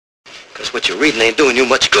Because what you're reading ain't doing you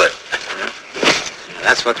much good.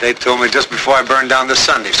 That's what they told me just before I burned down the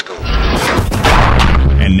Sunday school.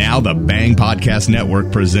 And now the Bang Podcast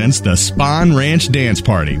Network presents the Spawn Ranch Dance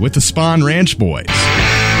Party with the Spawn Ranch Boys.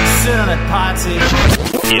 Sit on it, Potsy.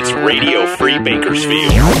 It's Radio Free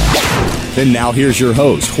Bakersfield. Then now here's your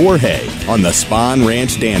host, Jorge, on the Spawn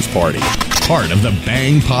Ranch Dance Party, part of the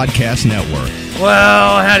Bang Podcast Network.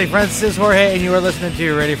 Well, howdy, friends. This is Jorge, and you are listening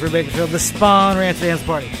to Radio Free Bakersfield, the Spawn Ranch Dance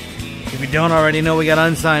Party. If you don't already know, we got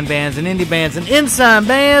unsigned bands and indie bands and in-signed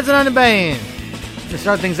bands and under bands. To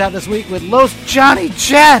start things out this week with Los Johnny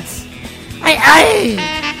Chats. Ay, ay.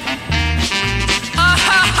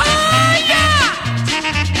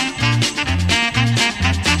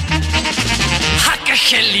 Jaque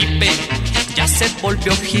Felipe ya se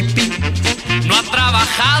volvió hippie. No ha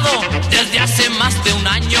trabajado desde hace más de un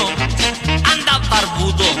año. Anda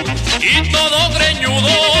barbudo y todo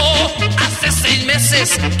greñudo. Hace 6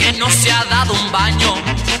 meses que no se ha dado un baño.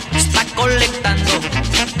 Está colectando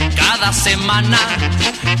cada semana.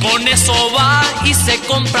 Con eso va y se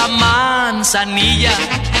compra manzanilla.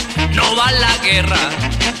 No va a la guerra,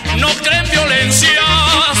 no cree en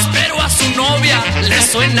violencias, pero a su novia le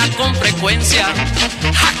suena con frecuencia.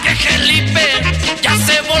 Jaque Felipe ya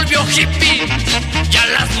se volvió hippie, ya a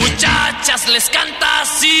las muchachas les canta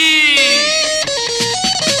así.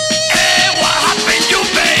 Hey, what happened you,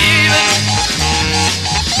 baby?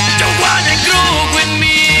 You wanna groove with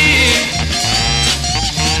me?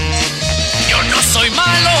 Yo no soy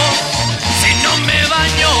malo si no me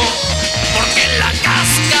baño, porque la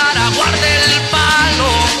cáscara guarda el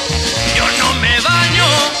palo. Yo no me baño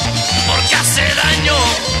porque hace daño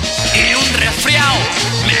y un resfriado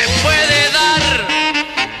me puede dar.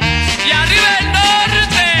 Y arriba el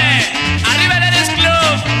norte, arriba el Eres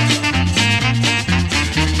Club.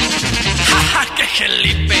 Jaja, que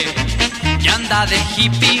Felipe ya anda de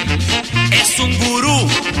hippie. Es un gurú,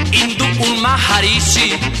 hindú, un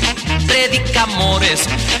maharishi. Predica amores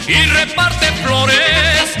y reparte flores.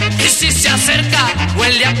 Y si se acerca,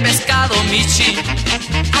 huele a pescado michi.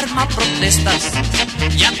 Arma protestas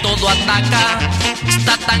y a todo ataca.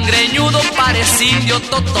 Está tan greñudo, parece indio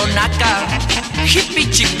totonaca. Hippie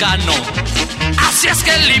chicano, así es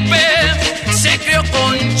que Felipe se crió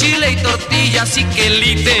con chile y tortillas y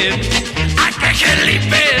quelite. A que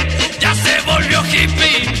Felipe ya se volvió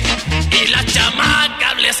hippie y la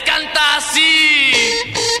chamaca les canta así.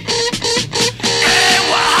 Hey,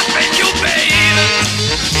 what happened you, baby?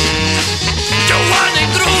 You wanna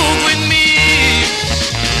groove with me?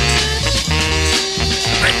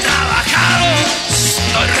 No he trabajado,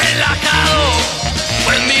 estoy relajado,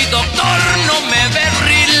 pues mi doctor no me ve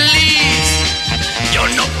release. Yo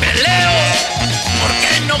no peleo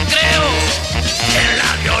porque no creo en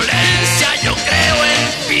la violencia, yo creo en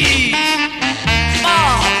peace.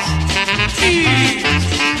 Paz, peace.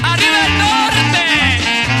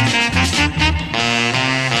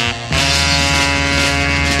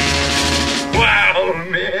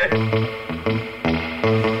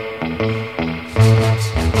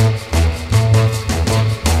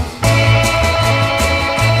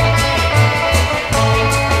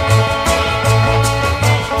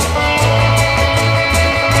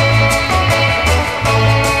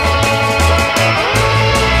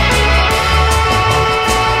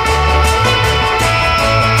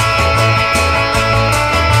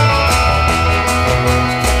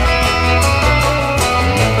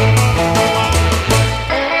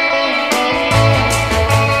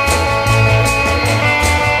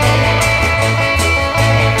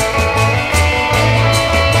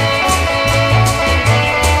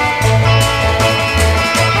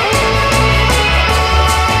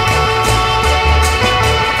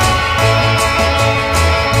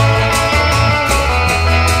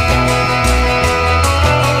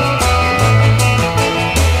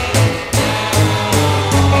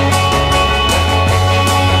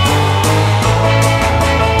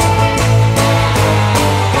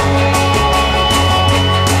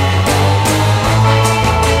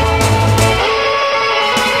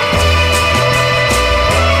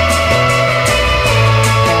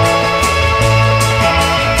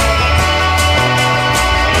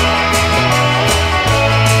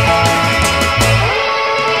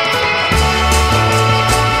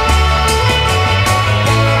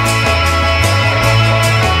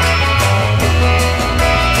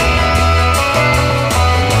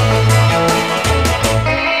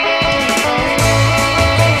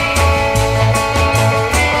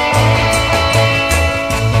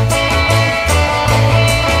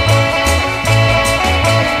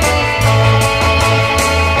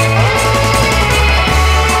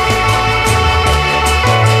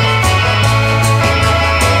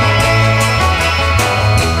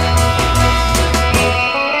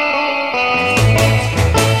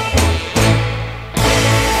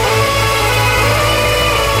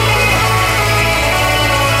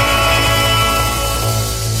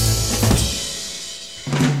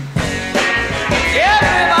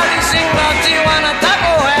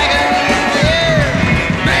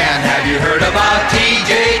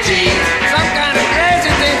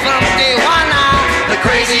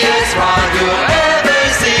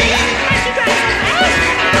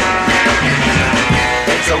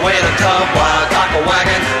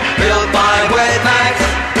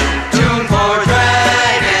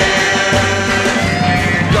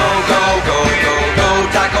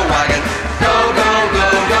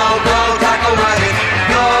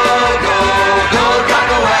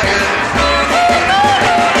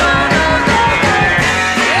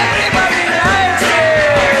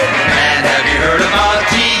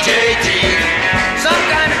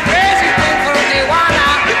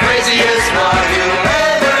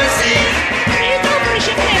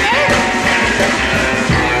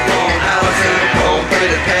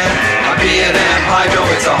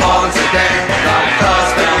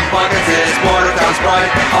 pockets his border comes bright,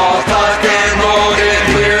 all tucked and rolled in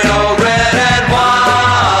weirdo red and white.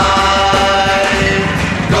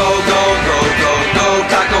 Go, go, go, go, go,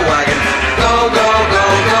 taco wagon. Go, go, go,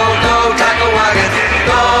 go, go, taco wagon.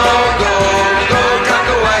 Go, go, go,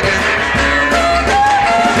 taco wagon.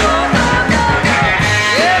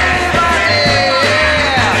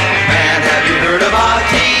 Man, have you heard about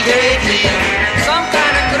TKT? Some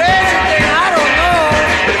kind of crazy thing, I don't know.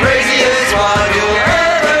 The craziest one you'll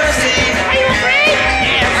ever see. Are you afraid?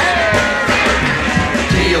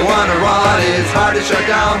 Tijuana Rod is hard to shut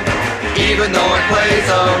down, even though it plays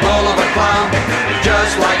a role of a clown.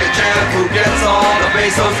 Just like a champ who gets all the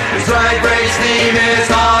pesos, his drag race theme is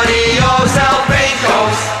adios El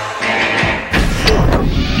Pecos.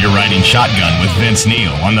 You're riding shotgun with Vince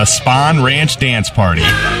Neil on the Spawn Ranch Dance Party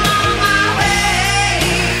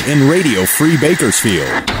in Radio Free Bakersfield.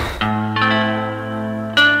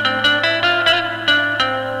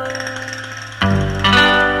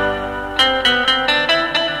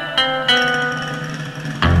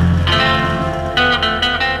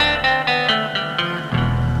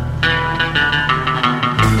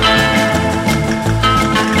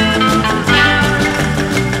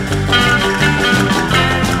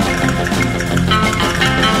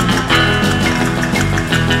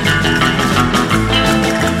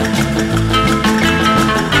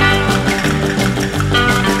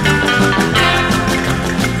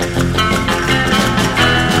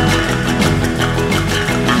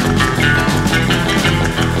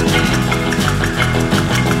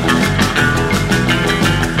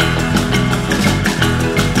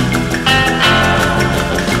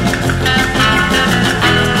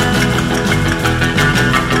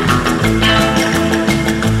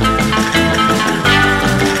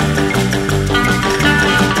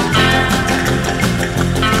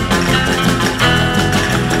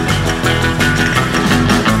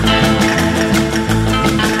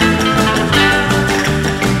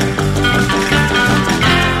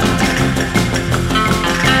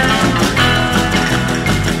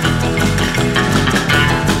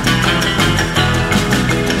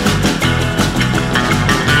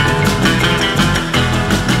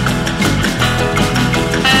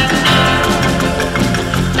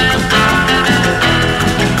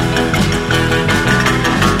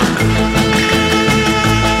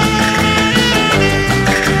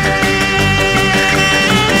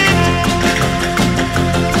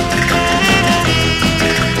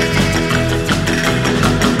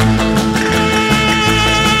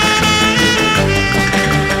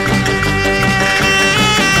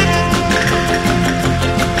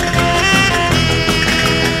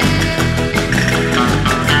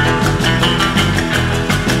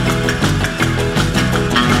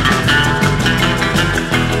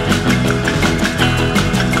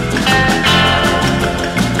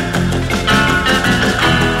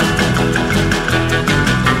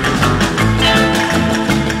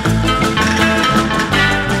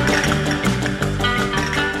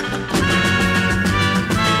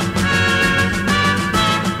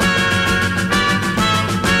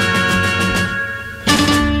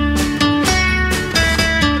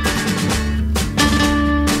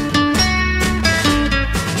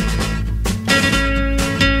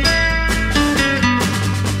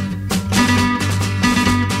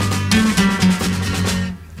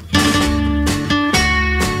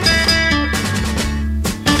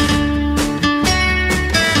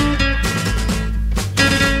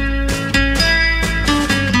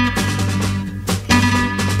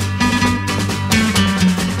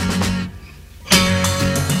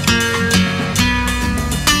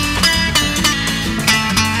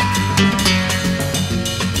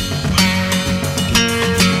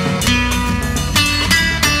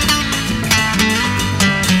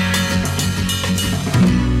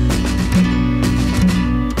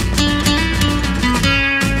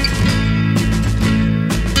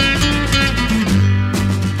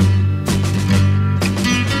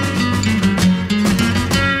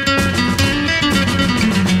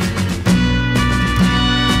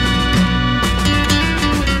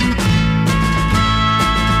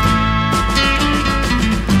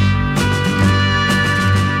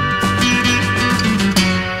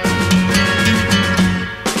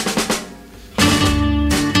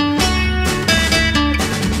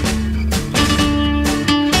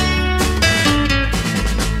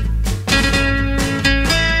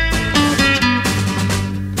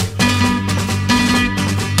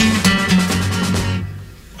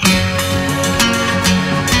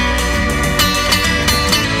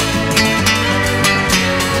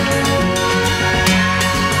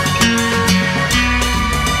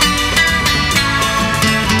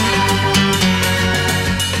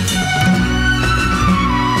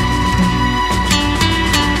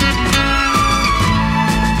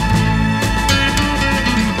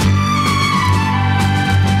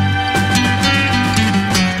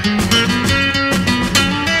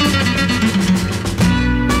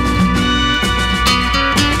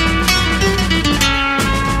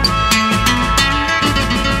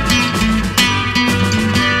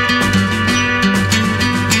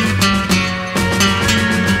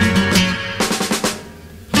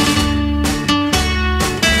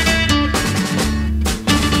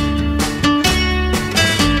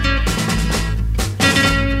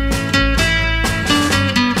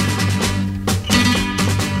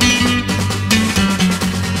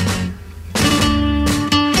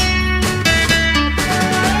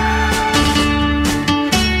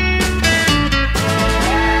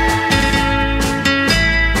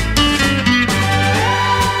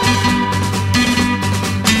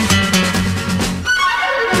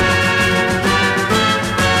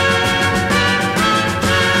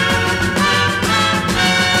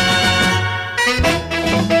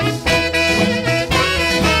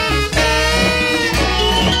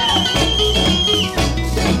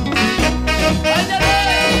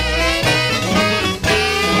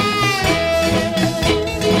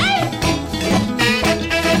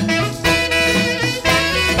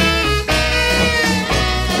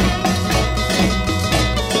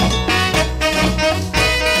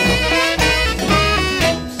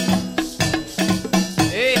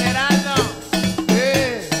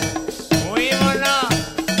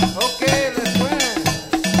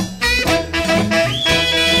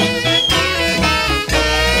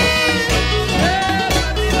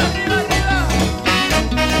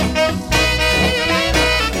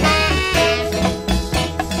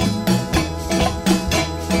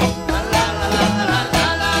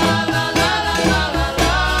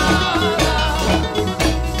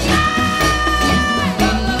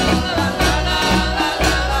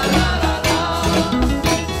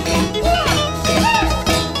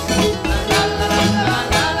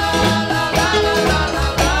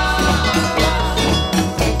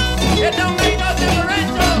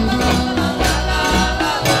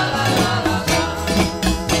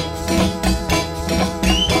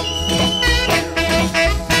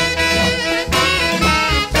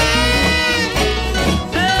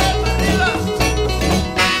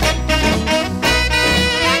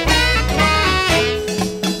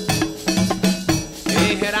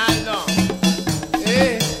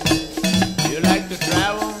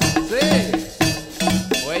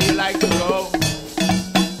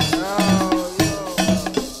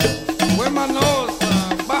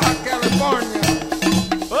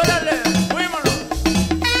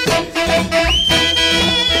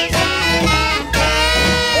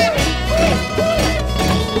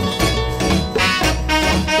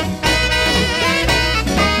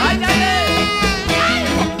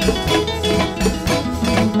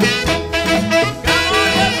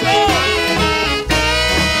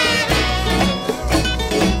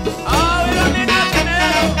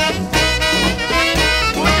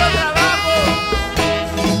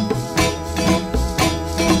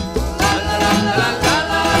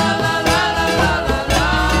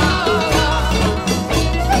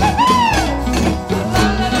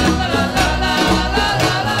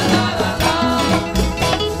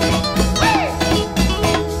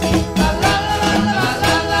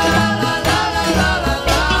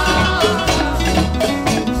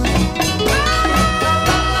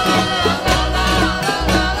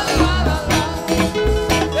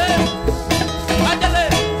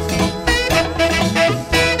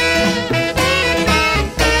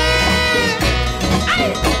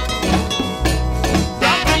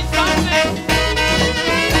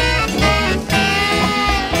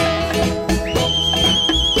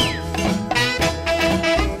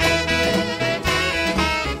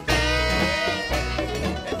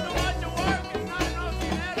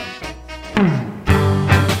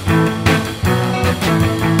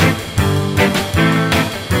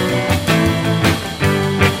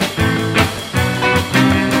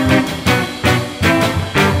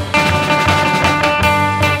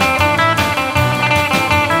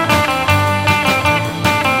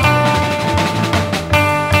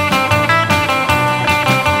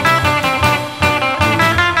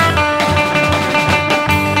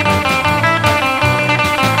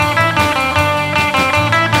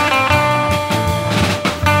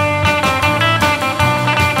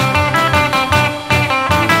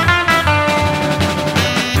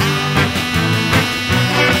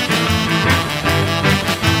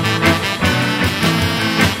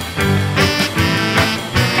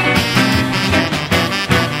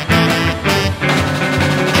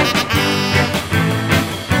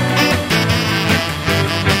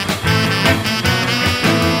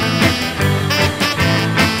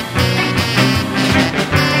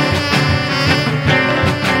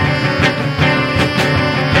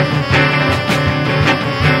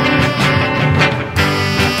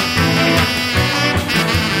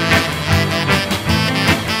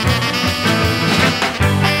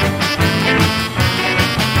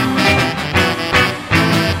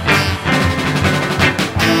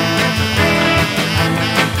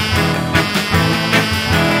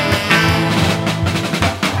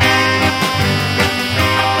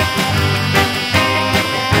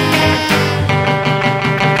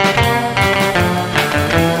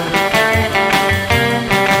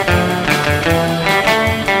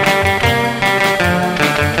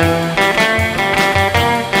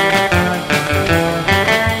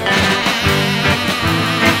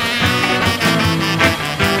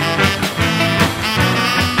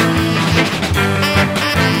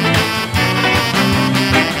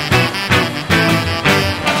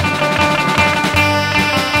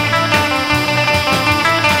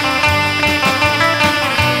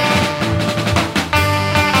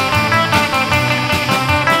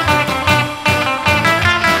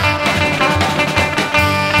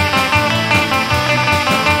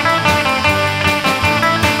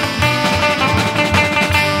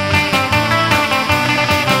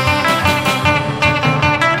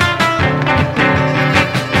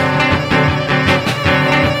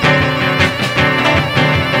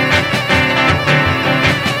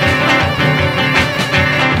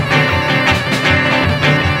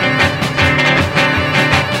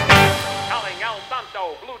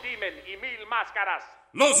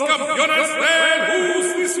 Los campeones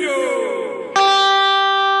del juicio.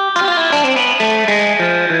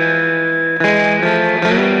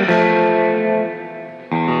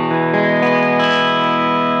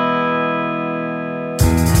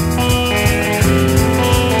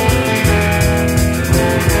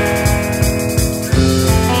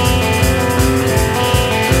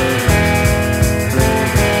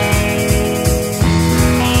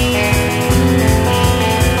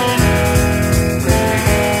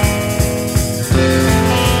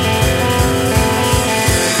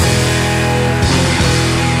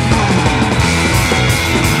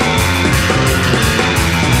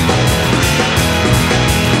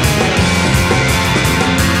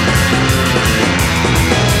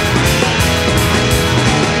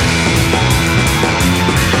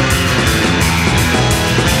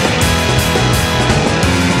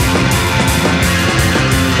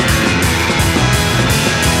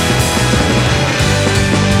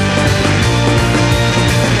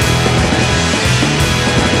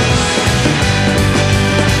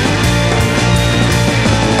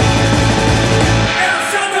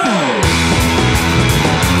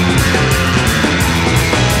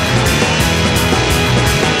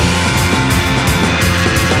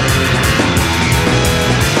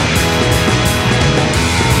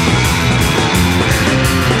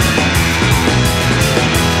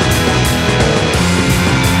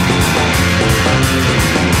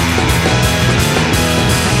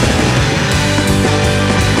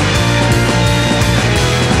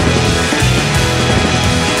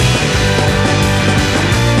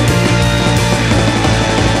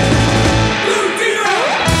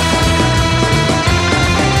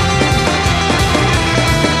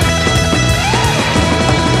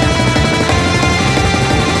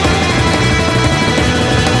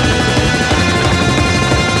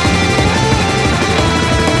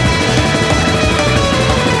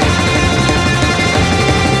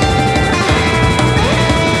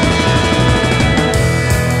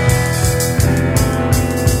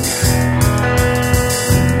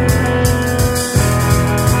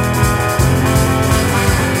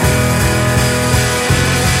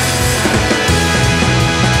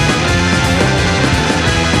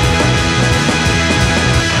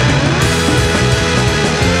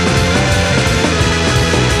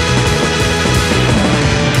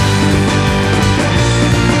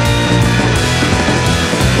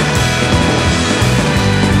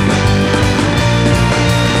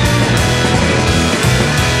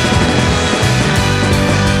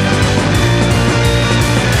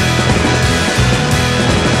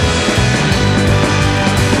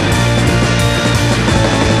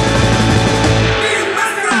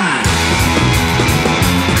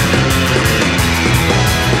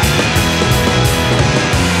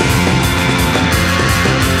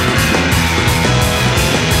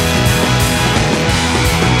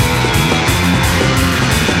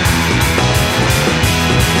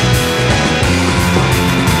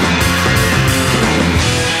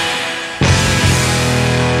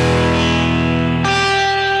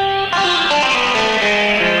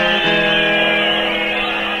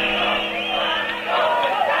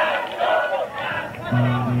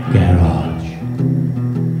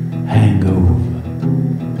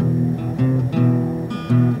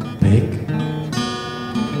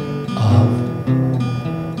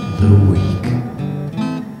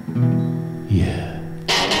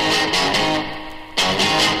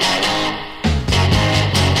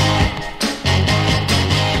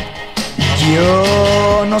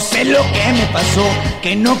 Yo no sé lo que me pasó,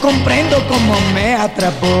 que no comprendo cómo me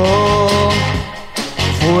atrapó.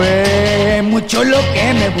 Fue mucho lo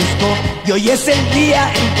que me buscó y hoy es el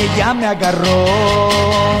día en que ya me agarró.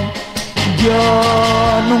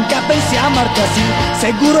 Yo nunca pensé amarte así,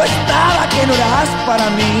 seguro estaba que no eras para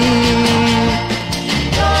mí.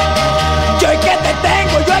 Yo hoy que te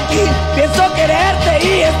tengo yo aquí, pienso quererte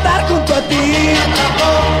y estar junto a ti. Me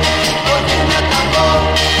atrapó, por fin me atrapó,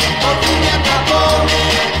 por fin me atrapó.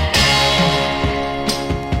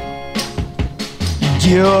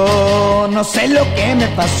 Yo no sé lo que me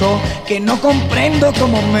pasó, que no comprendo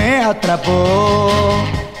cómo me atrapó.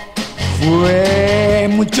 Fue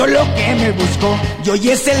mucho lo que me buscó y hoy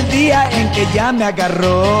es el día en que ya me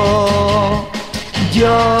agarró.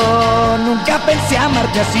 Yo nunca pensé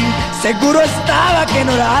amarte así, seguro estaba que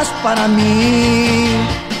no eras para mí.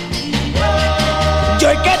 Yo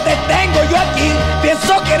hoy que te tengo yo aquí,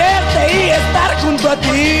 pienso quererte y estar junto a ti.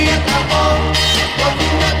 Me atrapó, por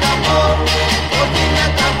fin me atrapó, por fin me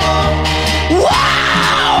atrapó. ¡Wow!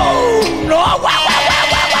 ¡No! ¡Wow, wow, wow,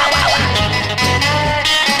 wow, wow, wow!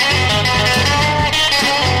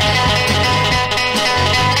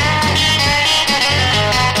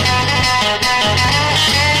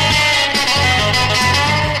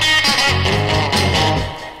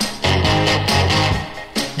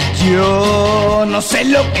 Yo no sé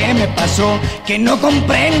lo que me pasó, que no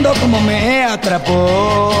comprendo cómo me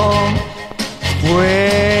atrapó.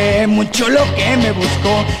 Fue mucho lo que me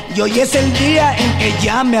buscó y hoy es el día en que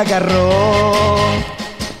ya me agarró.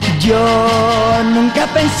 Yo nunca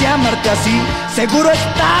pensé amarte así, seguro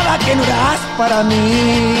estaba que no eras para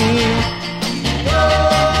mí.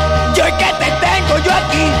 Yo hoy que te tengo yo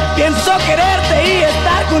aquí, pienso quererte y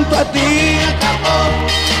estar junto a ti. Me atrapó,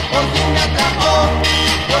 por fin me atrapó,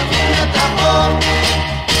 por fin me atrapó.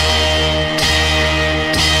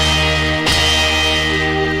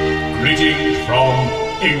 Greetings from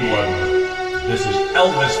England. This is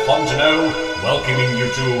Elvis Fontenot welcoming you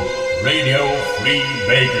to Radio Free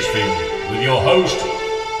Bakersfield with your host,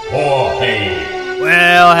 Jorge.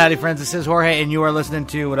 Well, howdy friends, this is Jorge, and you are listening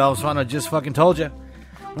to what Elvis Fontenot just fucking told you.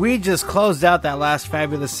 We just closed out that last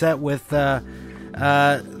fabulous set with the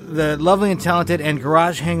lovely and talented and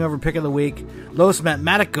garage hangover pick of the week, Los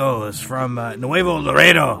Matematicos from Nuevo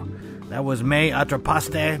Laredo. That was Me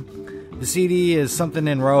Atrapaste. The CD is something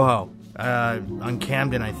in Rojo, on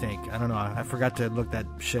Camden, I think. I don't know. I forgot to look that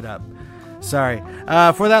shit up. Sorry.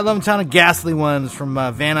 For that Love and Town of Ghastly Ones from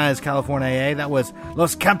Van Nuys, California, that was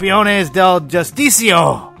Los Campeones del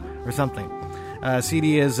Justicio, or something.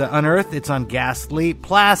 CD is Unearthed. It's on Ghastly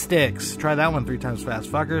Plastics. Try that one 3 times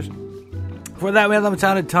fast, fuckers. For that, we had Love and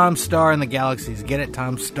Town of Tom Star and the Galaxies. Get it?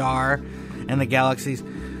 Tom Star and the Galaxies.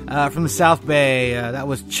 From the South Bay, that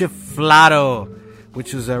was Chiflado,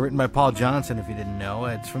 which was written by Paul Johnson, if you didn't know.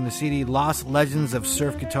 It's from the CD Lost Legends of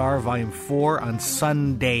Surf Guitar, Volume 4 on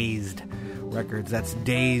Sundazed Records. That's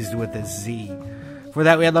Dazed with a Z. For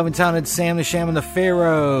that, we had Love and Talented Sam the Sham and the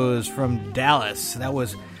Pharaohs from Dallas. That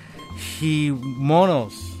was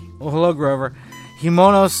Himonos. Oh, hello, Grover.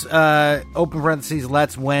 Himonos, open parentheses,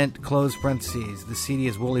 Let's Went, close parentheses. The CD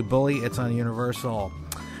is Wooly Bully. It's on Universal.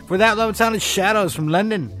 For that, Love and Talented Shadows from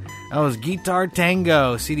London. That was Guitar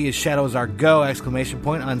Tango. CD is Shadows Are Go! Exclamation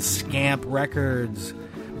point on Scamp Records.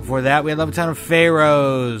 Before that, we had Love and Talented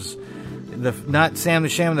Pharaohs. Not Sam the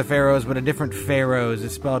Sham and the Pharaohs, but a different Pharaohs.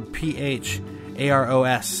 It's spelled P-H-A-R-O-S.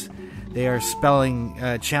 They are spelling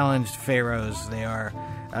challenged Pharaohs. They are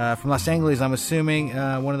from Los Angeles, I'm assuming,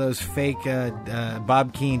 one of those fake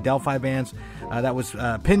Bob Keane Delphi bands. That was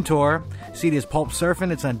Pintor. CD is Pulp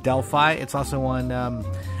Surfin'. It's on Delphi. It's also on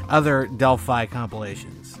other Delphi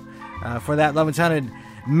compilations. For that, Love and Talented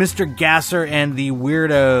Mr. Gasser and the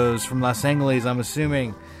Weirdos from Los Angeles, I'm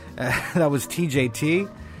assuming. That was TJT.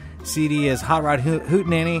 CD is Hot Rod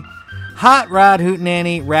Hootenanny. Hot Rod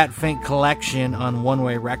Hootenanny Rat Fink Collection on One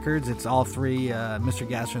Way Records. It's all 3 Mr.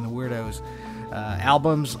 Gasser and the Weirdos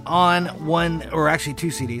albums on 1, or actually 2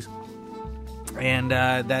 CDs. And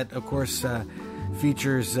that, of course,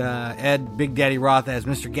 features Ed Big Daddy Roth as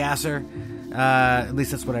Mr. Gasser. At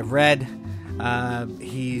least that's what I've read.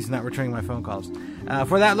 He's not returning my phone calls.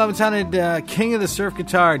 For that, Love and Talented King of the Surf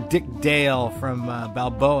Guitar, Dick Dale from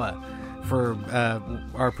Balboa, for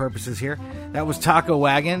our purposes here. That was Taco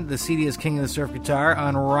Wagon. The CD is King of the Surf Guitar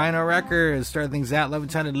on Rhino Records. Started things out, Love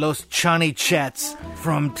and Talented Los Chanichets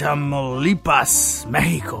from Tamaulipas,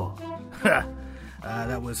 Mexico.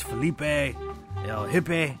 That was Felipe El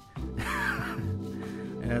Hippie.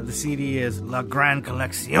 The CD is La Gran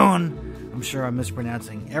Colección. I'm sure I'm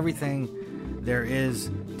mispronouncing everything. there is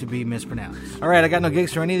to be mispronounced. All right, I got no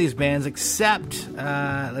gigs for any of these bands except,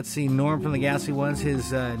 let's see, Norm from the Gassy Ones,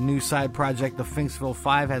 his new side project, the Finksville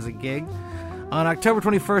 5, has a gig on October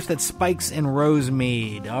 21st at Spikes in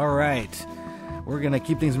Rosemead. All right, we're going to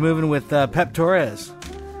keep things moving with Pep Torres,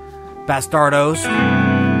 Bastardos.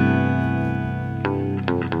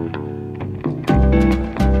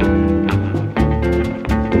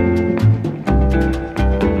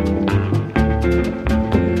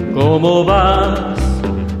 ¿Cómo vas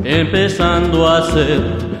empezando a ser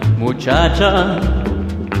muchacha?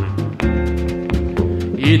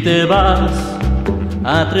 Y te vas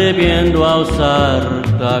atreviendo a usar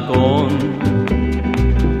tacón.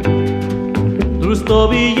 Tus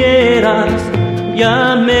tobilleras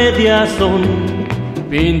ya medias son,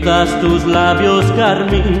 pintas tus labios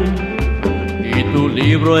carmín y tu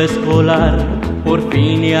libro escolar por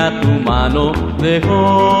fin ya tu mano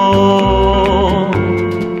dejó.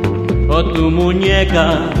 O tu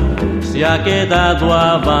muñeca se ha quedado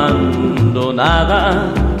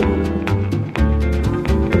abandonada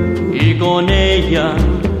y con ella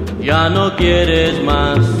ya no quieres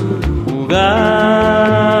más jugar.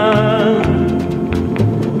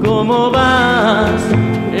 ¿Cómo vas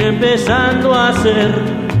empezando a ser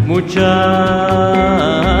muchacha?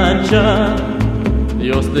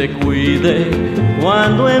 Dios te cuide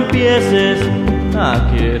cuando empieces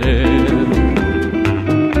a querer.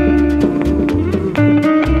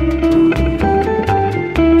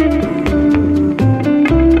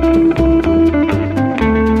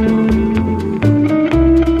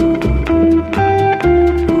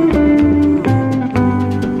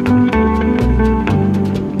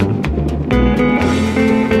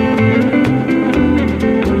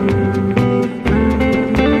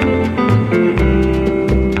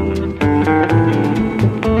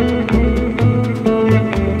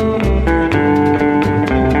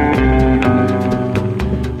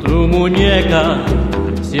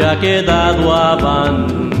 Se ha quedado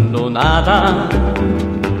abandonada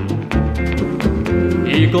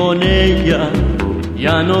y con ella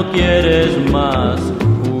ya no quieres más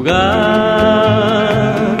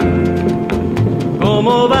jugar.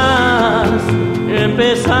 ¿Cómo vas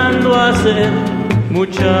empezando a ser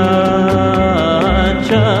muchacha?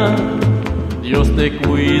 Dios te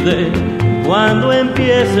cuide cuando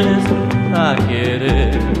empieces a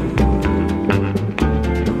querer.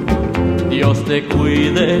 Dios te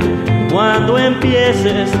cuide cuando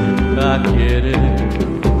empieces a querer.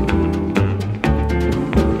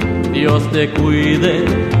 Dios te cuide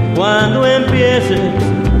cuando empieces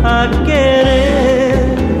a querer.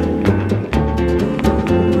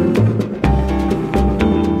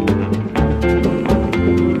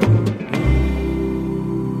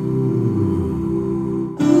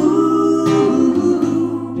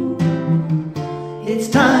 It's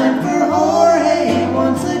time for Jorge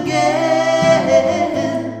once again.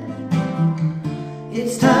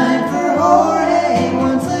 It's time for Jorge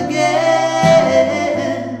once again.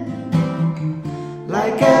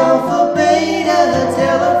 Like Alpha Beta,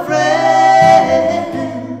 tell a friend.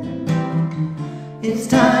 It's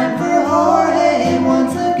time for Jorge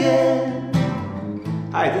once again.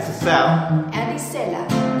 Hi, this is Sal. And Isela.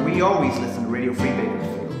 We always listen to Radio Free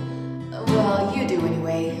Bakersfield. Well, you do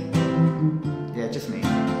anyway. Yeah, just me.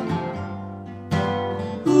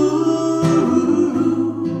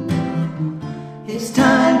 Ooh, it's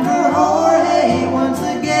time for Jorge once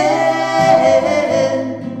again.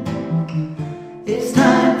 It's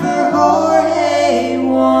time for Jorge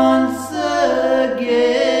once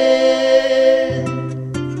again.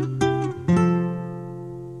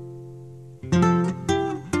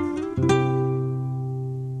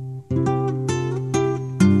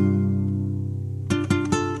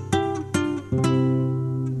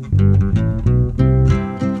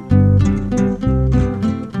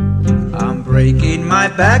 Breaking my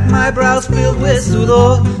back, my brow's filled with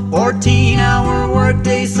sudor. 14-hour work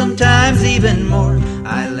days, sometimes even more.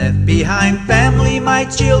 I left behind family, my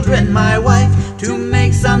children, my wife, to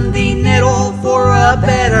make some dinero for a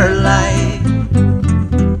better life.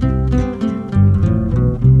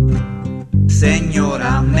 Señor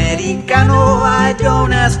Americano, I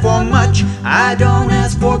don't ask for much. I don't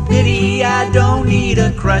ask for pity, I don't need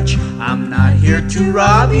a crutch. I'm not here to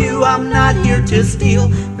rob you, I'm not here to steal.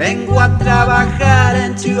 Vengo a trabajar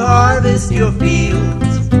and to harvest your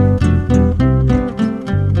fields.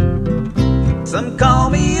 Some call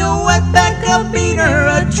me a wetback, a beaner,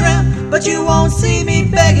 a tramp, but you won't see me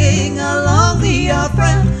begging along the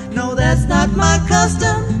off-ramp. No, that's not my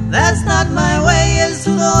custom, that's not my way. It's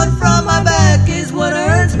Lord from my back is what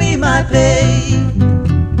earns me my pay.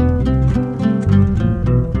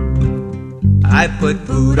 I put put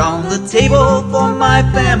food on the table for my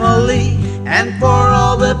family and for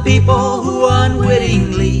all the people who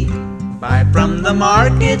unwittingly buy from the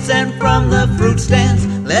markets and from the fruit stands.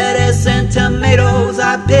 Lettuce and tomatoes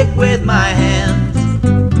I pick with my hands.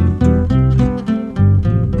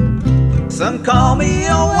 Some call me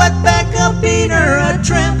a wetback, a beaner, a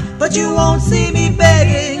tramp, but you won't see me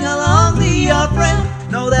begging along the off-ramp.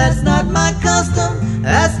 No, that's not my custom,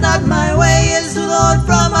 that's not my way. It's the Lord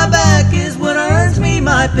from my back is what earns me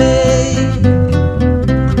my pay.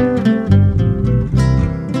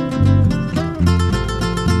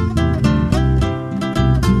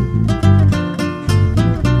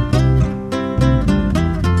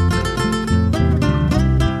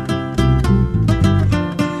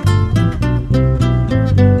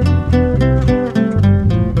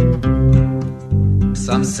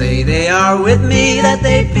 Some say they are with me, that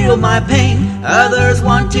they feel my pain. Others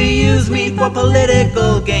want to use me for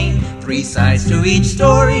political gain. 3 sides to each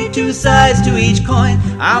story, 2 sides to each coin.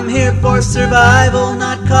 I'm here for survival,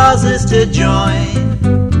 not causes to join.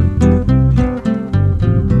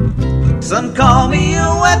 Some call me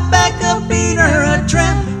a wetback, a beaner, a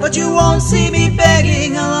tramp, but you won't see me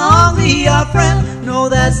begging along the off-ramp. No,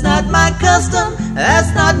 that's not my custom,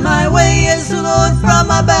 that's not my way. It's the Lord from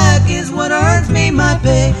my back is what earns me my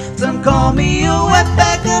pay. Some call me a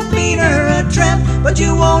wetback, a beaner, a tramp, but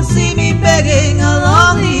you won't see me begging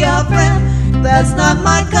along the off-ramp. That's not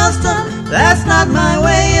my custom, that's not my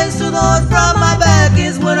way. It's the Lord from my back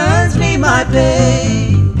is what earns me my pay.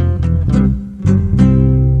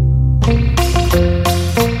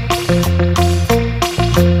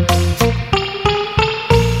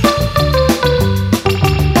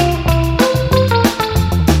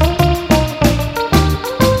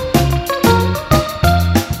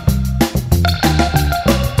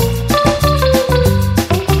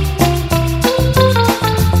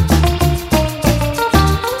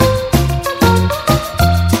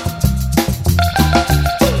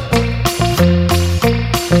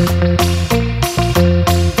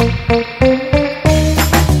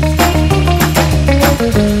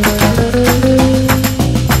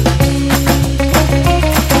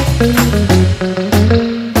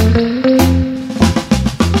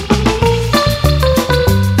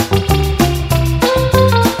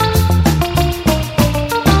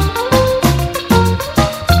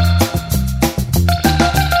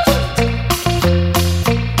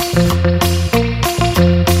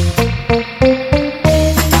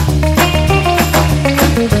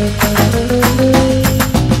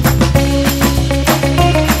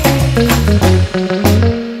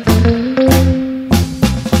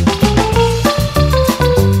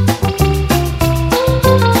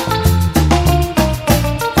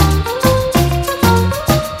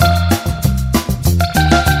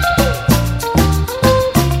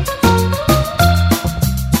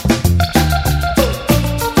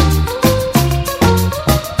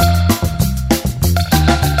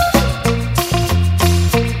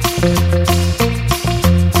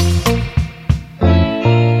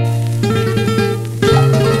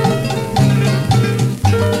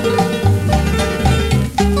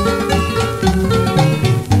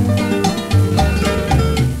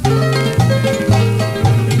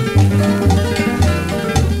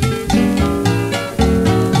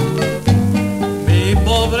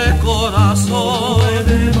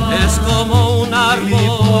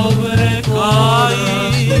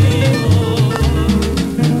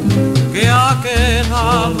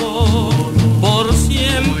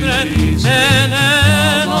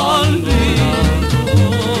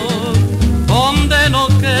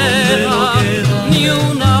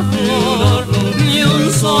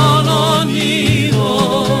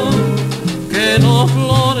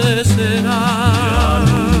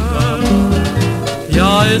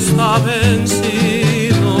 Está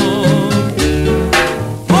vencido.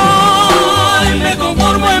 Hoy me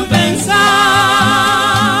conformo en pensar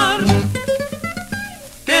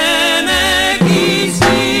que me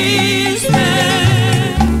quisiste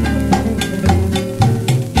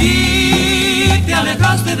y te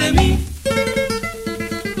alejaste de mí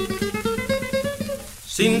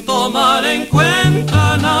sin tomar en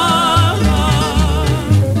cuenta nada,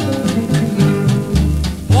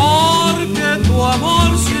 porque tu amor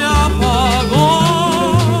apagó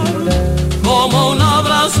como una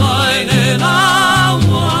brasa en el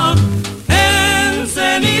agua, en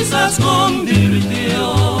cenizas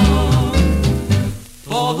convirtió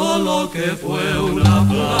todo lo que fue una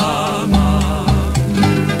flama.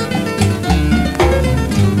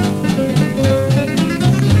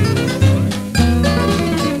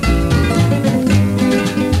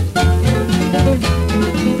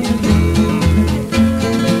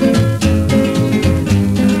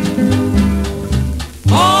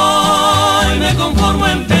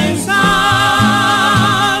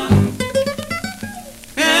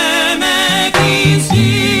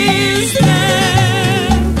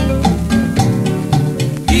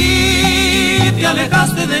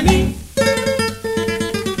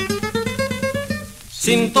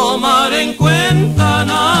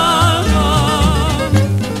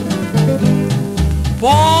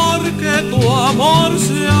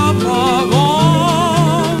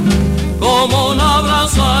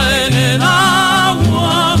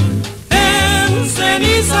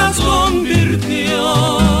 convirtió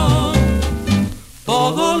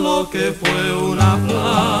todo lo que fue una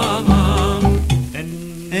flama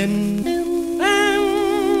en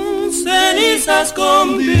cenizas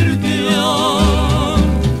convirtió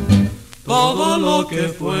todo lo que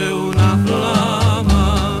fue una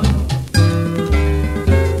flama.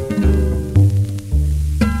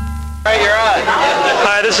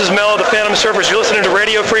 Hi, this is Mel of the Phantom Surfers. You're listening to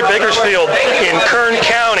Radio Free Bakersfield in Kern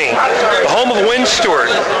County, the home of Win Stewart.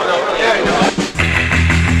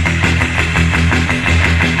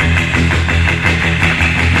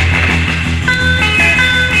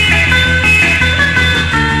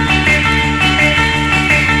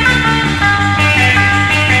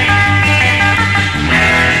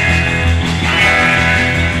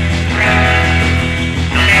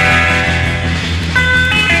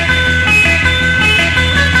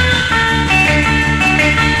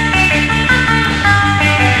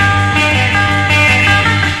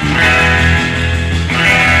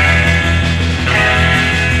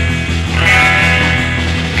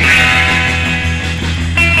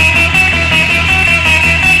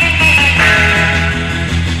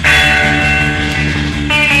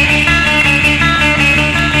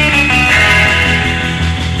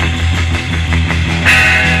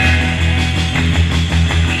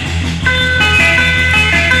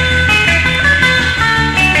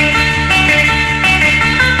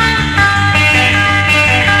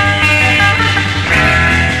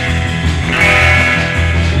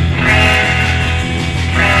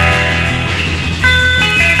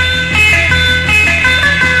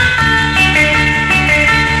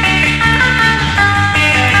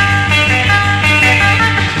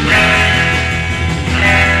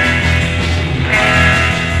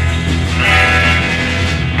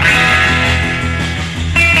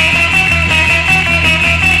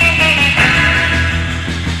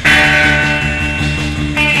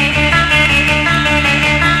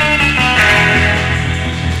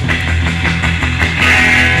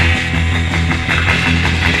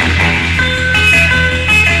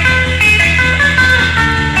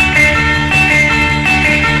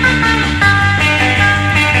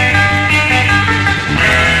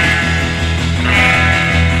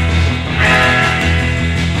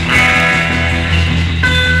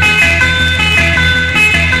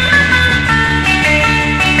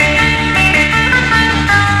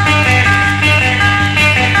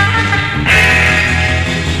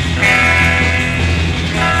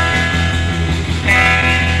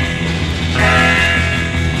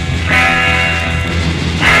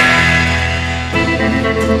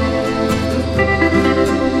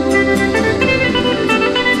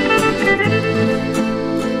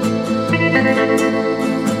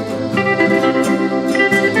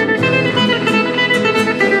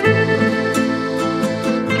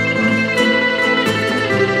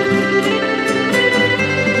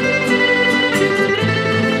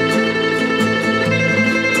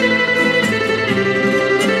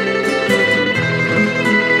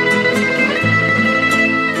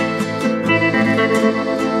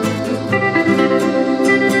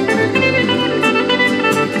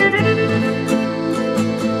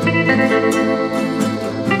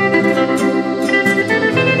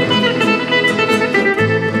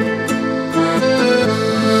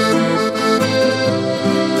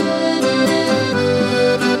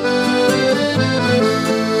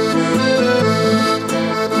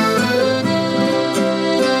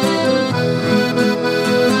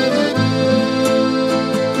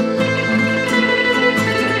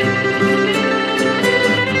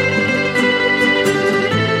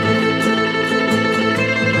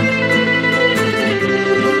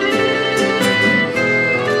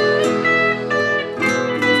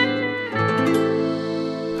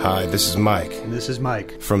 This is Mike. And this is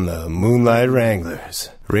Mike. From the Moonlight Wranglers.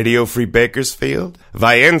 Radio Free Bakersfield.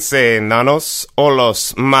 Váyanse, nanos, o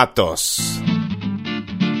los matos.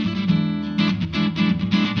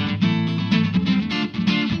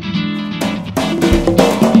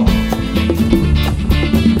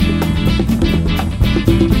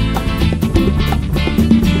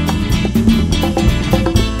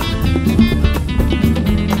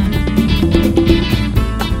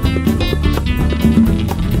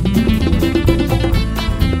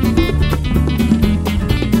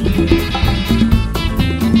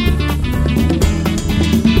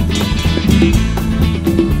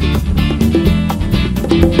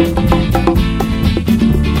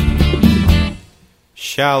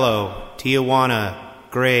 Shallow, Tijuana,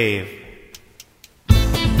 grave.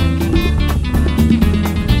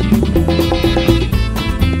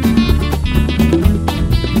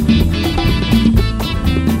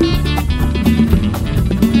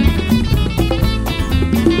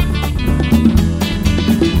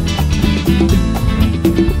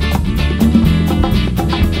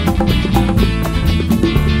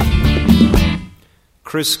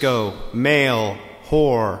 Crisco, male,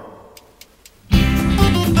 whore.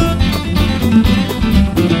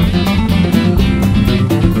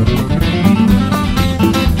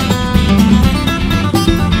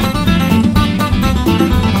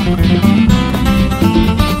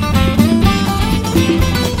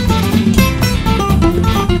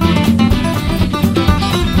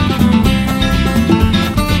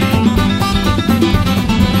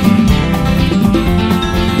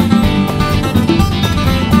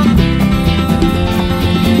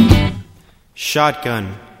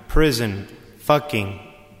 Shotgun, prison, fucking.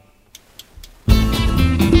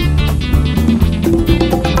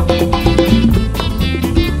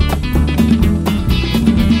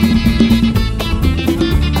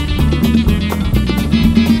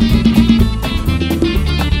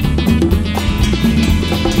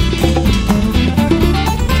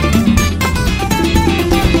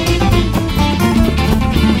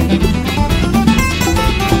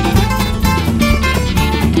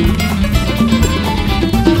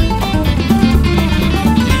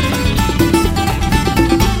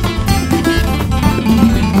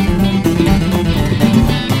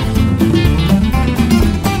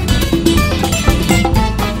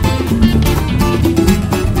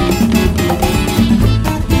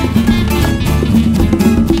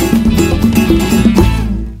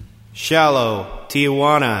 Shallow,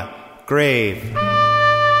 Tijuana, grave.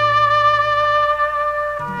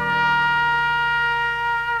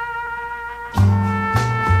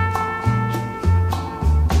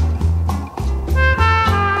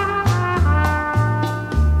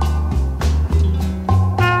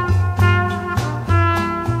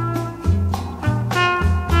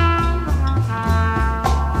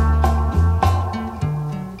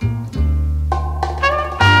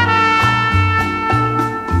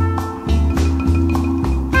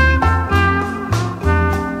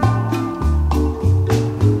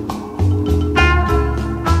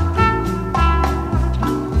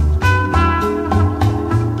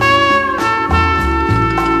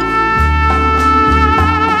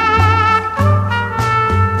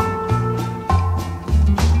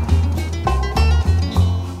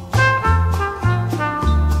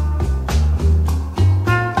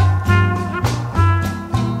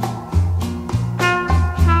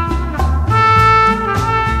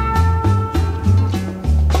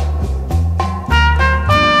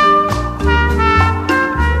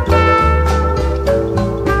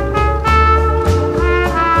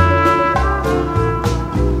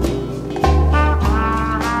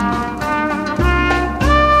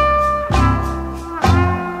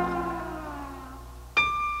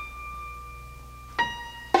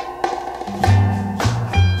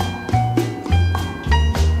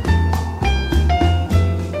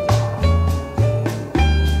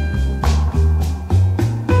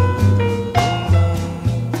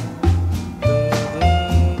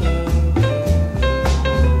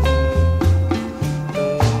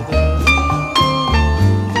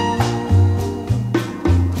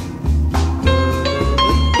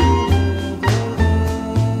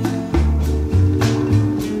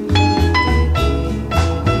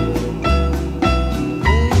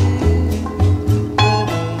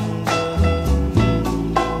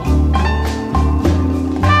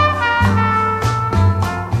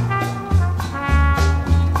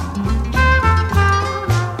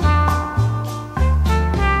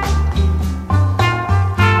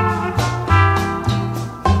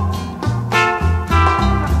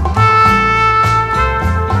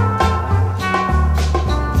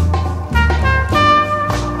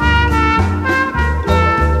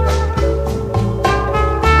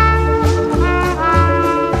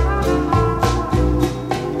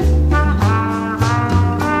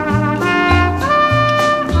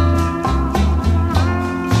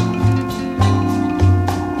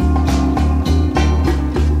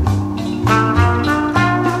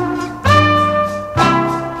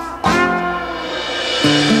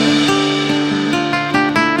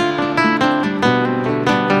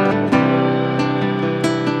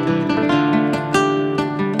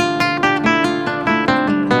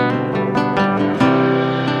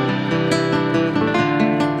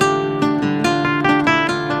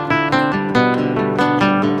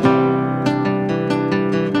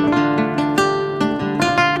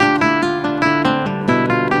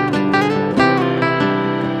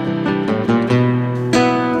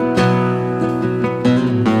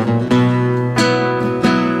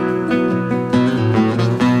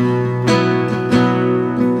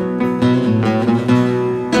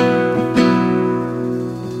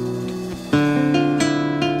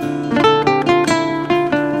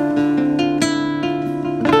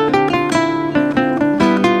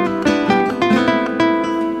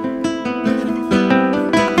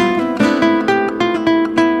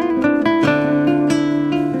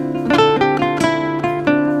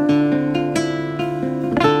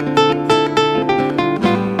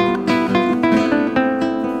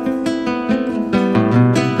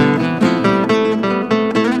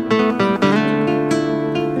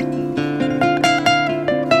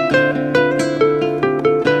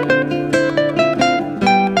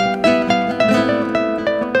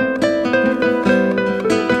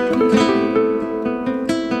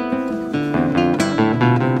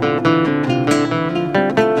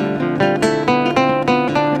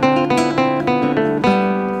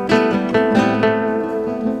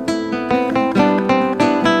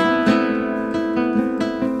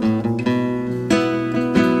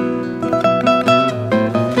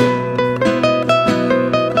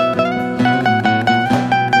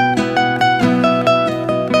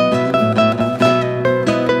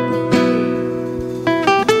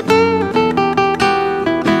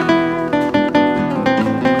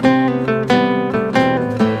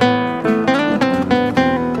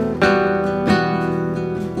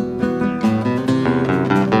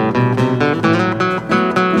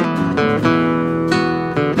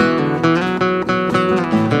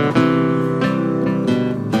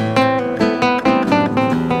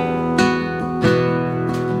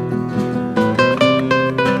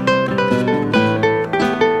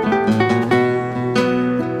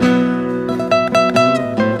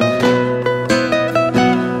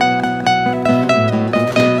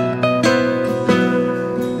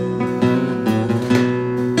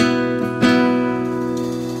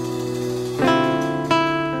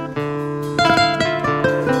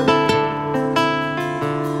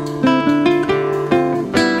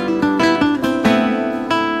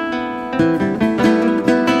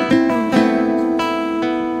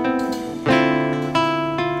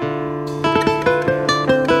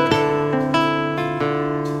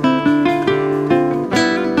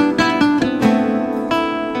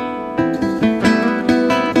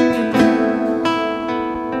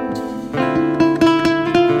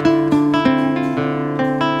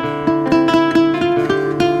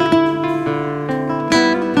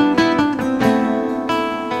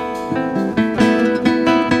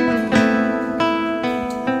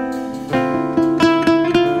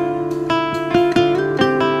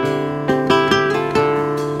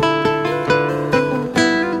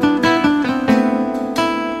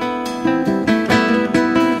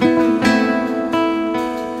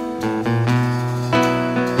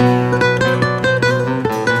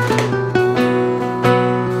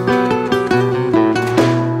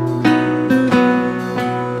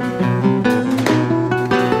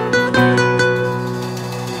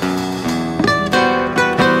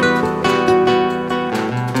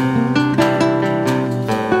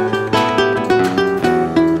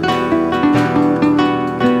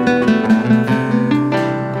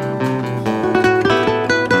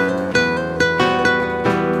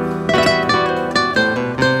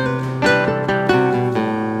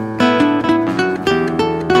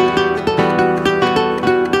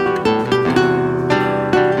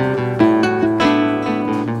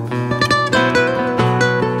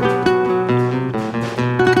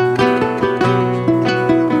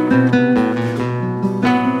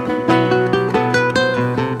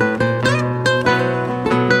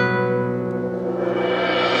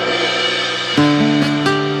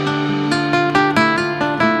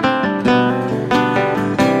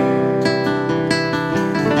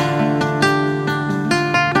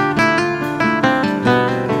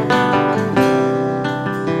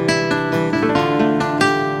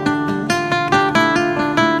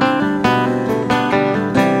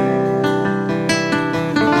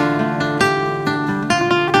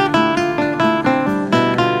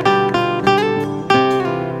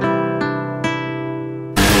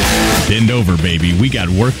 got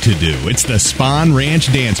work to do. It's the Spawn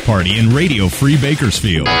Ranch Dance Party in Radio Free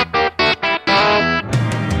Bakersfield.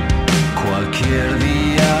 Cualquier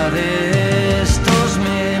día de estos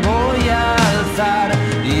me voy a alzar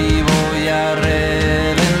y voy a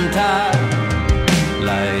reventar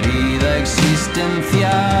la herida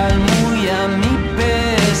existencial muy a mi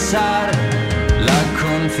pesar, la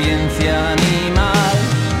conciencia animal,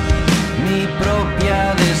 mi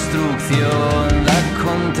propia destrucción, la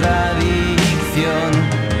contradicción,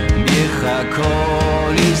 vieja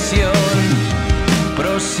colisión.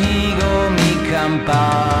 Prosigo mi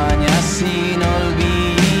campaña sin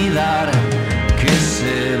olvidar que es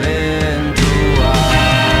eventual.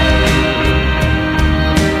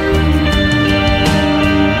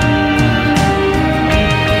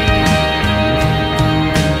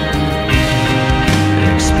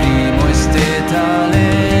 Exprimo este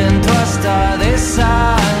talento hasta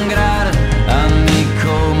desangrar a mi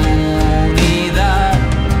comunidad.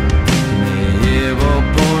 Me llevo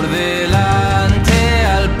por delante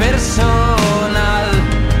al personal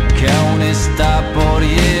que aún está por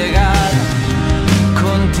llegar.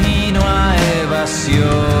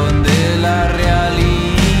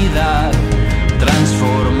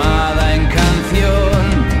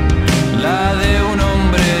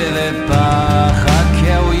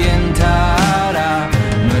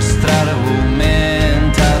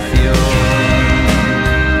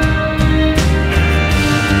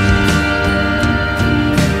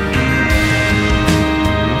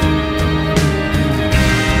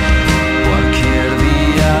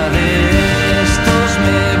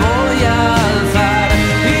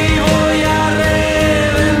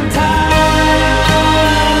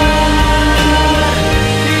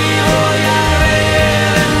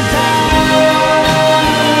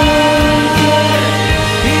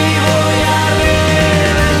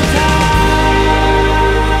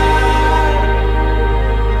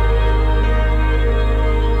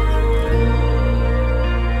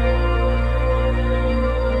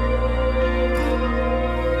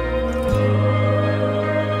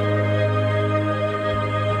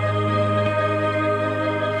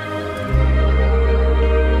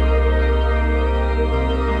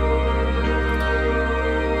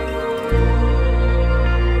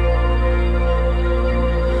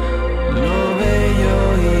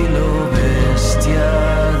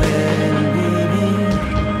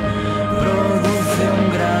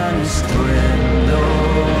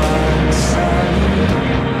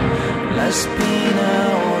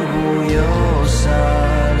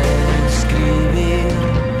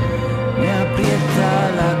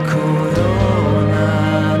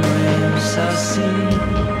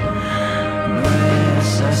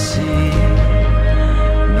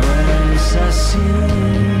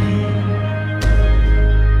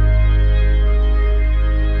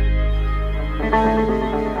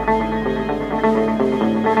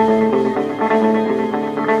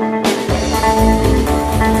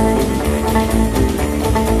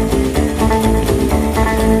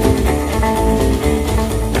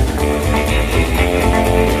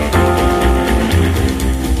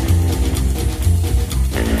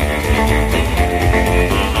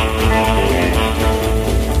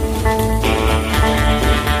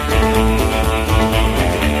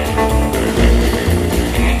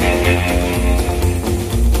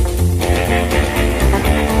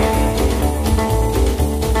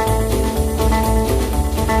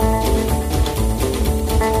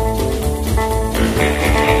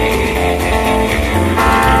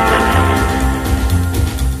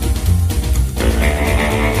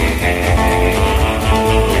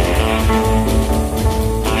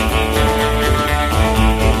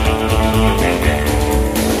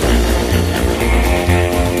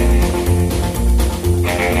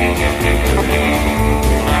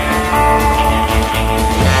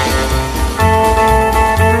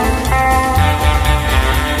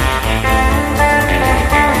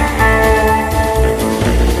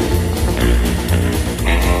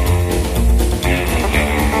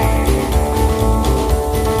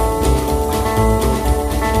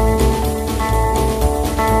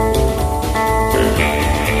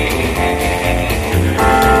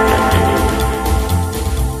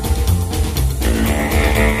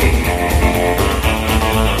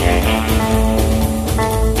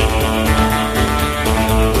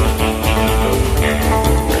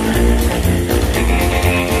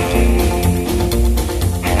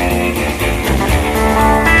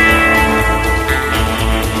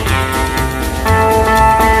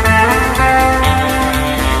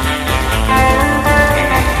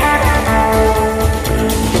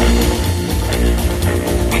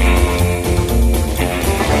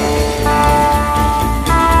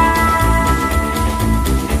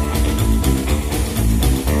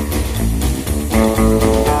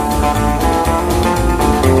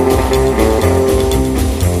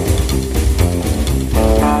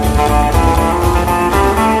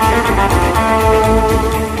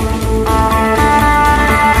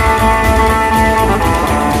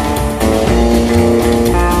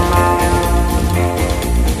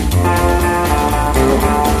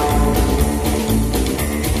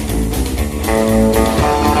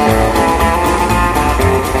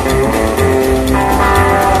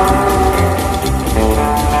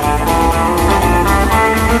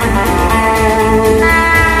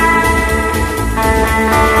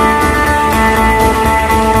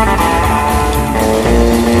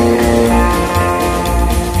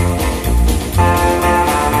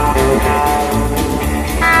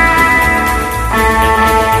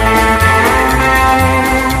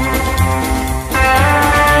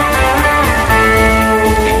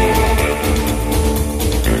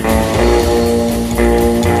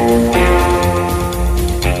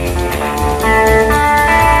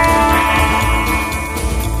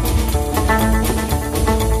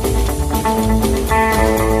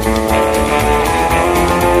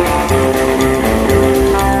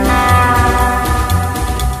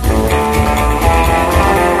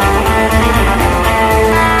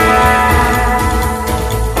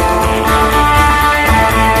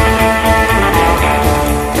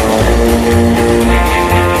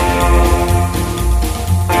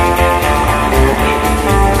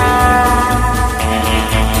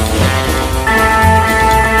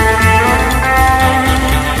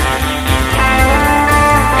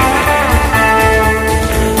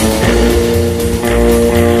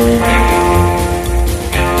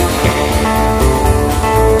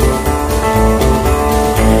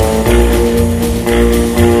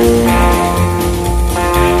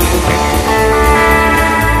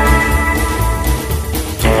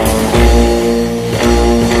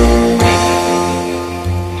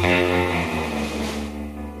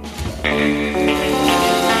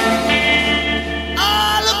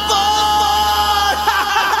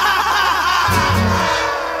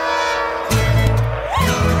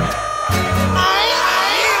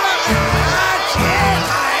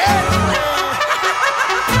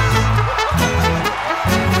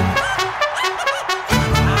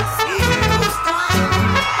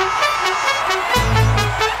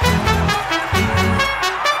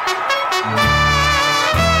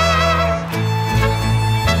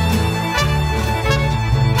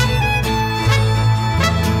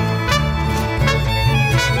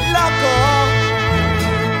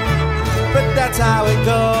 that's how it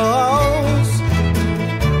goes.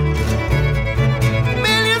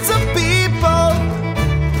 Millions of people,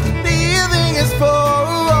 the evening is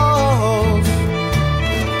full.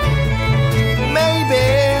 Maybe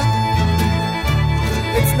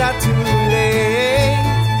it's not too late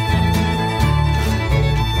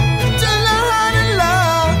to learn how to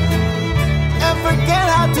love and forget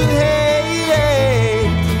how to hate.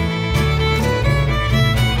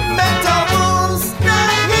 Mental wounds not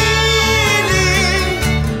healing,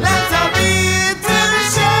 let's all be to the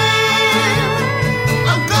shame.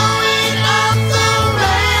 I'm going off the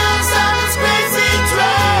rails on this crazy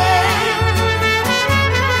train.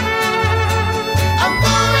 I'm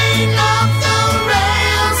going off the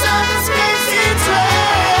rails on this crazy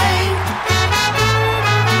train.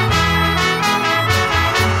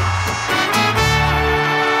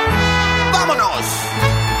 Vámonos.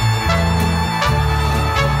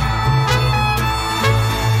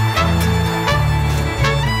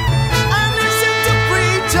 I've listened to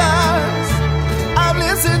preachers, I've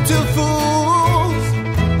listened to fools,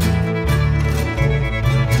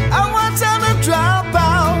 I watch other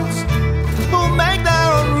dropouts who make their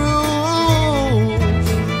own rules.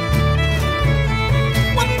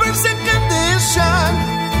 One person conditioned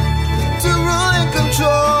to rule and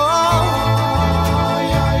control.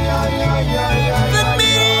 The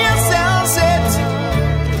media sells it,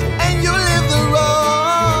 and you live the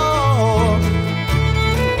role.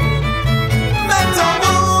 Mental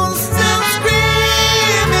wounds still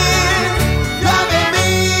screaming, driving me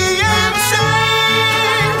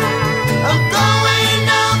insane. I'm going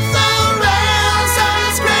off the rails on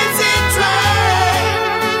this crazy train.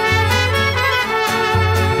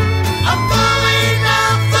 I'm going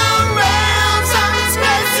off the rails on this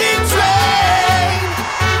crazy train.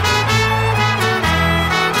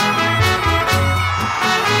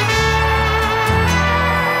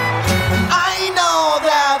 I know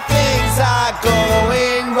that things are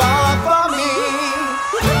going wrong for me.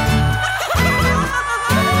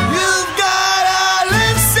 You've gotta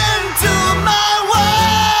listen to my words.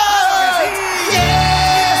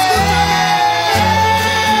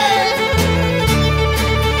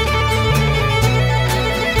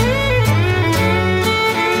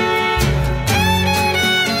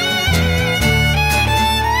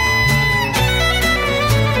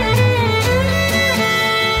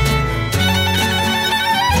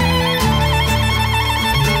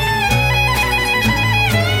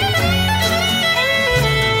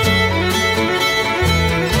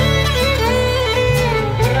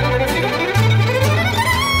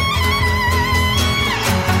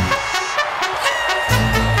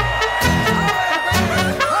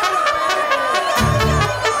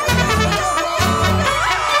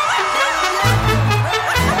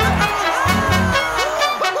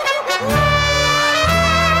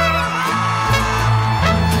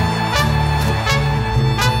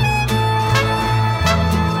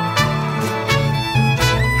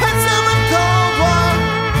 Heads of a cold war,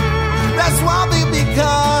 that's what we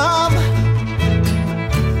become.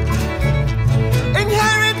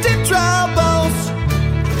 Inherited troubles,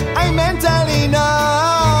 I'm mentally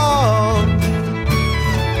numb.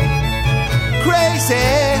 Crazy,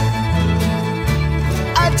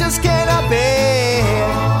 I just cannot bear.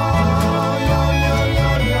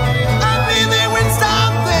 I'm living with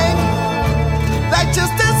something that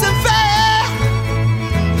just isn't fair.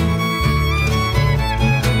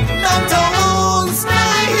 Mental wounds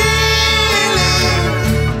not healing,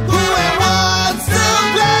 who and what's to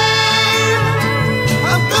blame?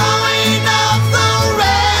 I'm going off the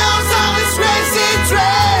rails on this crazy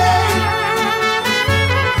train.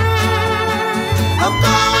 I'm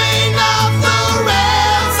going off the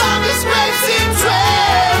rails on this crazy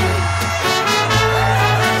train.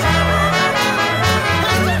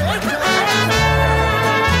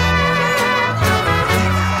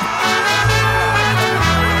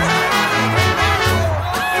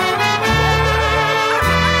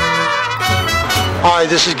 Hi,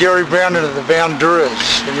 this is Gary Brandon of the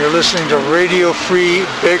Banduras, and you're listening to Radio Free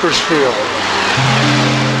Bakersfield.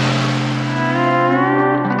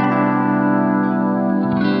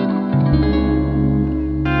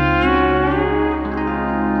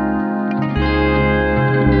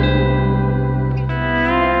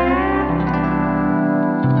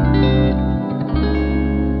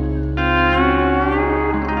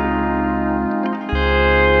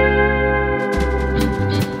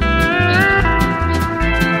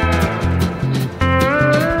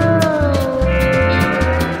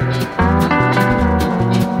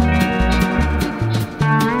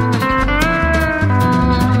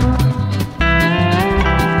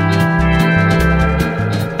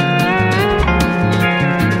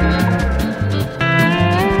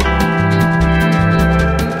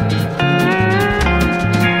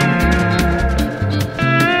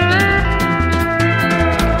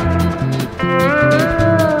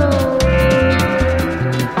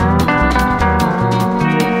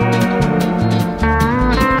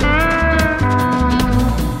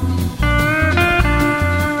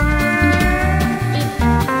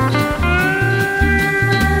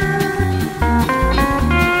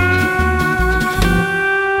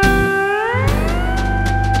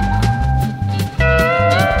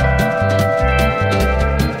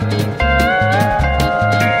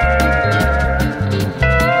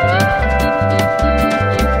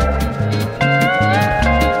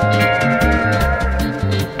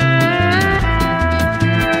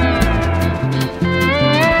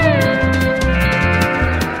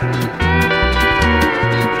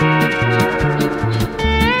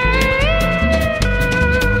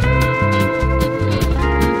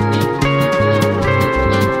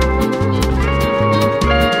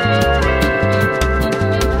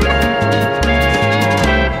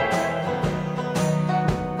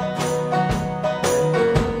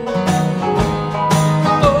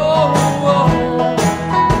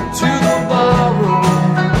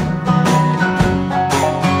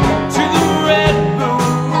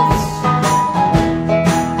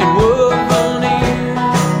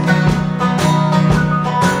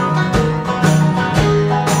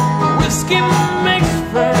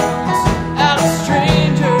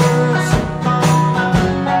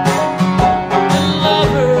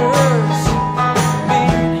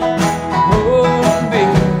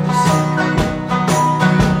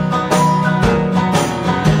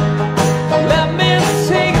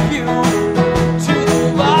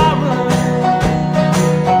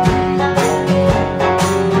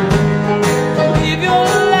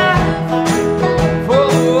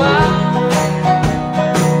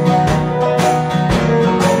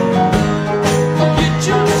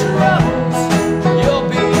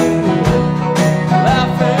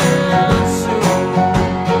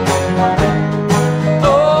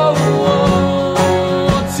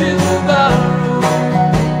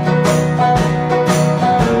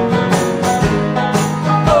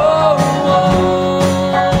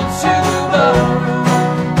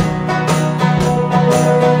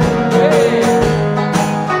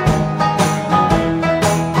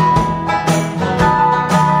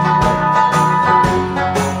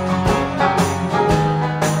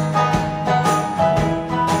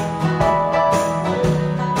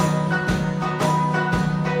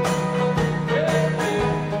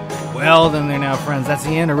 Well, then there now, friends. That's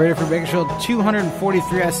the end of Radio Free Bakersfield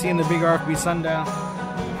 243. I see in the big RFB sundial.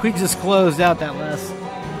 We just closed out that last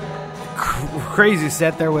crazy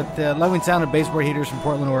set there with loving sound of baseboard heaters from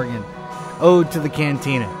Portland, Oregon. Ode to the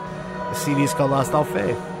Cantina. The CD is called Lost All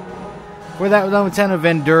Faith. For that, loving sound of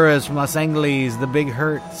Venduras from Los Angeles. The Big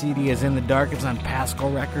Hurt CD is In the Dark. It's on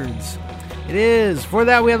Pascal Records. It is. For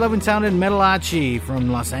that, we had loving sound in Metalachi from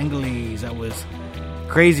Los Angeles. That was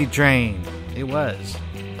Crazy Train. It was.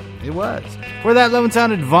 It was. For that, loving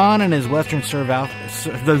sounded Vaughn and his Western Surf outfit.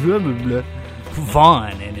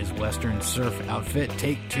 Vaughn and his Western Surf outfit.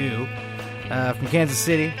 Take Two. From Kansas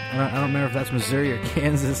City. I don't remember if that's Missouri or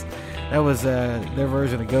Kansas. That was their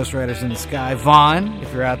version of Ghost Riders in the Sky. Vaughn,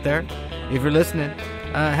 if you're out there, if you're listening,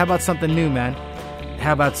 how about something new, man?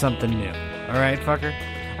 How about something new? All right, fucker?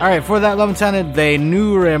 All right, for that, loving sounded the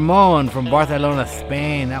New Ramon from Barcelona,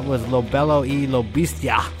 Spain. That was Lo Bello y Lo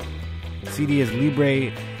Bestia. CD is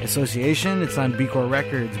Libre Association. It's on Bcore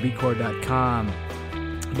Records, bcore.com.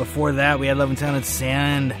 Before that, we had loving sounded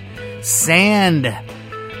Sand.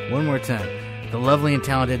 One more time. The lovely and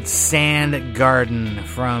talented Sand Garden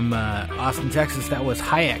from Austin, Texas. That was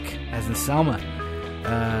Hayek, as in Selma.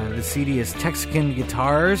 The CD is Texican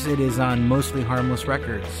Guitars. It is on Mostly Harmless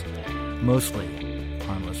Records. Mostly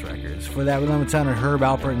Harmless Records. For that, we loving sounded Herb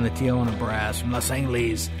Alpert and the Tijuana Brass from Los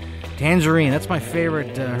Angeles. Tangerine, that's my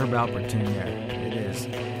favorite Herb Alpert tune there. It is.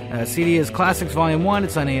 CD is Classics Volume 1.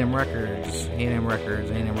 It's on A&M Records. A&M Records.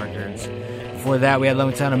 Before that, we had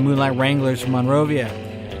loving sound of Moonlight Wranglers from Monrovia.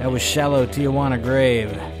 That was Shallow Tijuana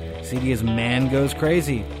Grave. CD is Man Goes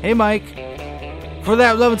Crazy. Hey, Mike. For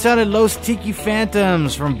that, loving sounded Los Tiki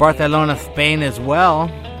Phantoms from Barcelona, Spain as well.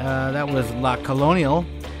 That was La Colonial.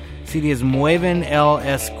 CD is Mueven el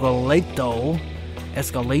Escalito.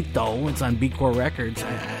 It's on Bcore Records.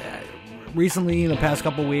 Recently, in the past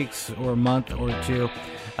couple weeks or a month or two,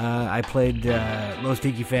 I played Los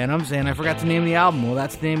Tiki Phantoms, and I forgot to name the album. Well,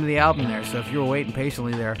 that's the name of the album there, so if you were waiting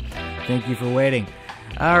patiently there, thank you for waiting.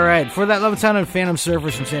 All right, for that loving sound of Phantom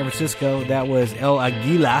Surfers from San Francisco, that was El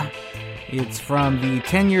Aguila. It's from the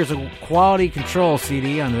 10 Years of Quality Control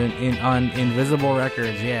CD on Invisible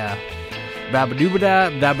Records, yeah.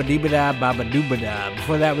 Babadoobada, babadibada, babadoobada.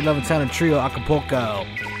 Before that, we loving sound of Trio Acapulco.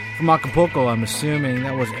 From Acapulco, I'm assuming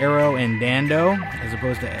that was Arrow and Dando, as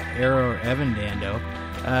opposed to Arrow or Evan Dando.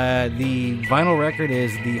 The vinyl record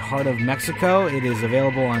is The Heart of Mexico. It is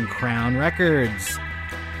available on Crown Records.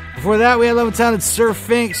 Before that, we had loving sounded Sir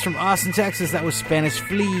Finks from Austin, Texas. That was Spanish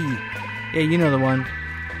Flea. Yeah, you know the one.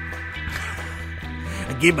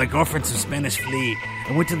 I gave my girlfriend some Spanish Flea.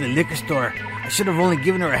 I went to the liquor store. I should have only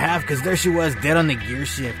given her a half because there she was, dead on the gear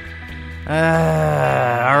shift.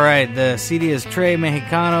 Alright, the CD is Tres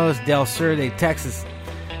Mexicanos del Sur de Texas.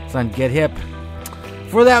 It's on Get Hip.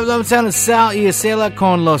 For that, loving sounded Sal y Acela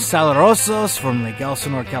con Los Salerosos from Lake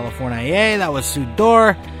Elsinore, California. Yay, that was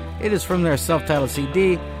Sudor. It is from their self-titled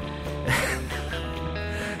CD.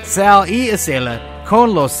 Sal y Acela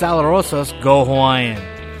con Los Salerosos, Go Hawaiian.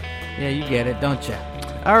 Yeah, you get it, don't you?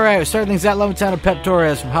 Alright, we're starting things out. Loving sounded Pep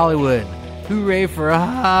Torres from Hollywood. Hooray for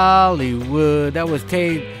Hollywood. That was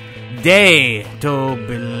De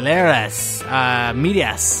Tobileras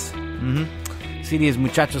Medias. CD is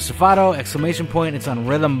Muchacho Safado, exclamation point. It's on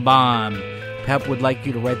Rhythm Bomb. Pep would like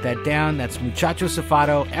you to write that down. That's Muchacho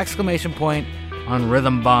Safado, exclamation point, on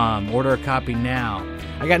Rhythm Bomb. Order a copy now.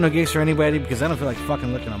 I got no gigs for anybody because I don't feel like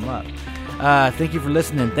fucking looking them up. Thank you for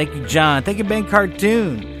listening. Thank you, John. Thank you, Ben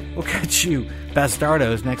Cartoon. We'll catch you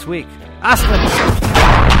Bastardos next week. Hasta.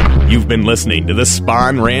 You've been listening to the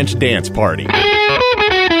Spawn Ranch Dance Party. Give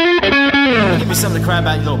me something to cry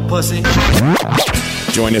about, you little pussy.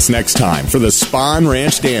 Join us next time for the Spawn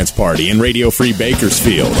Ranch Dance Party in Radio Free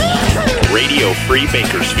Bakersfield. Radio Free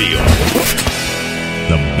Bakersfield.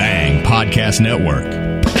 The Bang Podcast Network.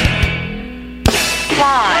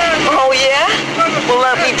 Oh, yeah? Well,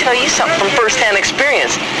 let me tell you something from first-hand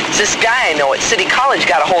experience. This guy I know at City College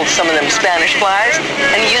got a hold of some of them Spanish flies,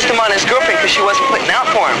 and he used them on his girlfriend because she wasn't putting out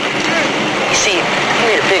for him. You see, he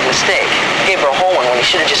made a big mistake. He gave her a whole one when he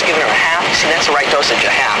should have just given her a half. You see, that's the right dosage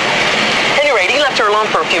of half. At any rate, he left her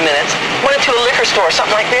alone for a few minutes, went into a liquor store or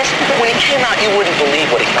something like this. When he came out, you wouldn't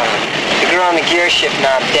believe what he found. The girl on the gear shift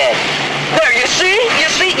now dead. There, you see?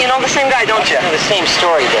 You know the same guy, don't you? The same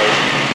story, Dave.